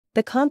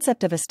The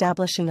concept of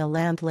establishing a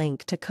land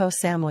link to Koh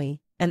Samui,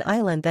 an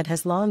island that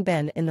has long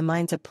been in the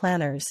minds of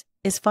planners,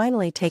 is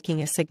finally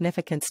taking a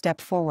significant step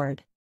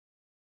forward.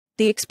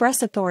 The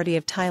Express Authority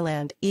of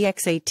Thailand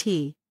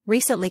 (EXAT)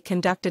 recently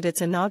conducted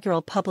its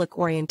inaugural public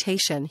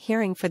orientation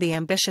hearing for the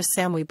ambitious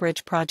Samui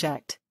Bridge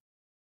project.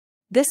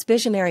 This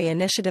visionary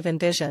initiative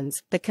envisions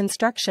the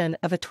construction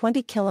of a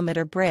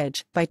 20-kilometer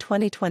bridge by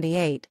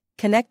 2028,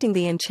 connecting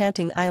the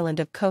enchanting island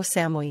of Koh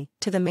Samui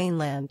to the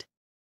mainland.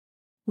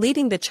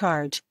 Leading the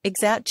charge,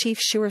 EXAT Chief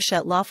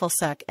Shurshet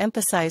Lawfulsuk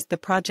emphasized the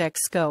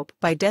project's scope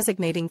by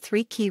designating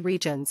 3 key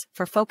regions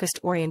for focused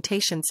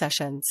orientation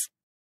sessions.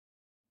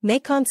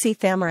 Nakhon Si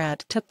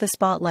Thammarat took the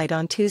spotlight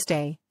on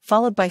Tuesday,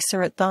 followed by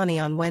Surat Thani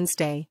on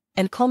Wednesday,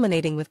 and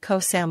culminating with Koh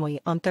Samui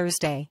on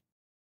Thursday.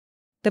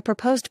 The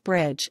proposed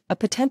bridge, a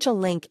potential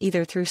link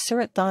either through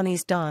Surat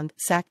Thani's Don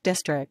Sak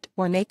district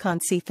or Nakhon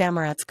Si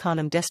Thammarat's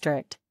Khanum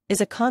district, is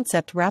a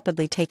concept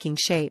rapidly taking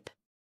shape.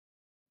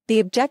 The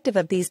objective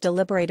of these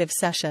deliberative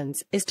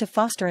sessions is to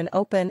foster an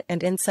open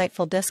and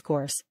insightful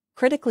discourse,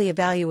 critically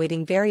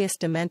evaluating various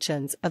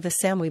dimensions of the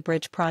Samui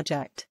Bridge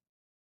project.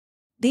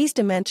 These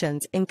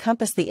dimensions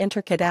encompass the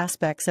intricate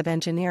aspects of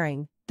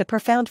engineering, the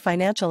profound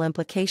financial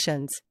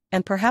implications,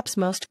 and perhaps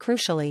most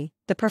crucially,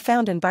 the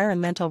profound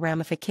environmental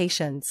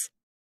ramifications.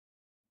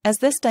 As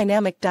this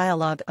dynamic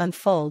dialogue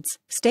unfolds,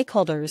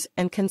 stakeholders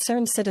and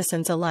concerned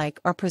citizens alike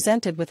are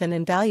presented with an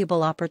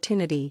invaluable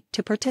opportunity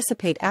to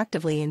participate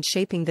actively in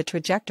shaping the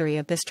trajectory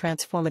of this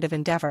transformative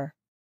endeavor.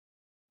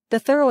 The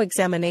thorough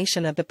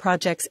examination of the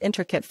project's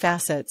intricate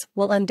facets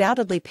will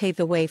undoubtedly pave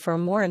the way for a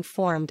more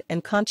informed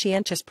and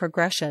conscientious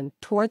progression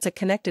towards a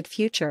connected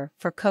future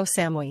for Koh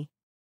Samui.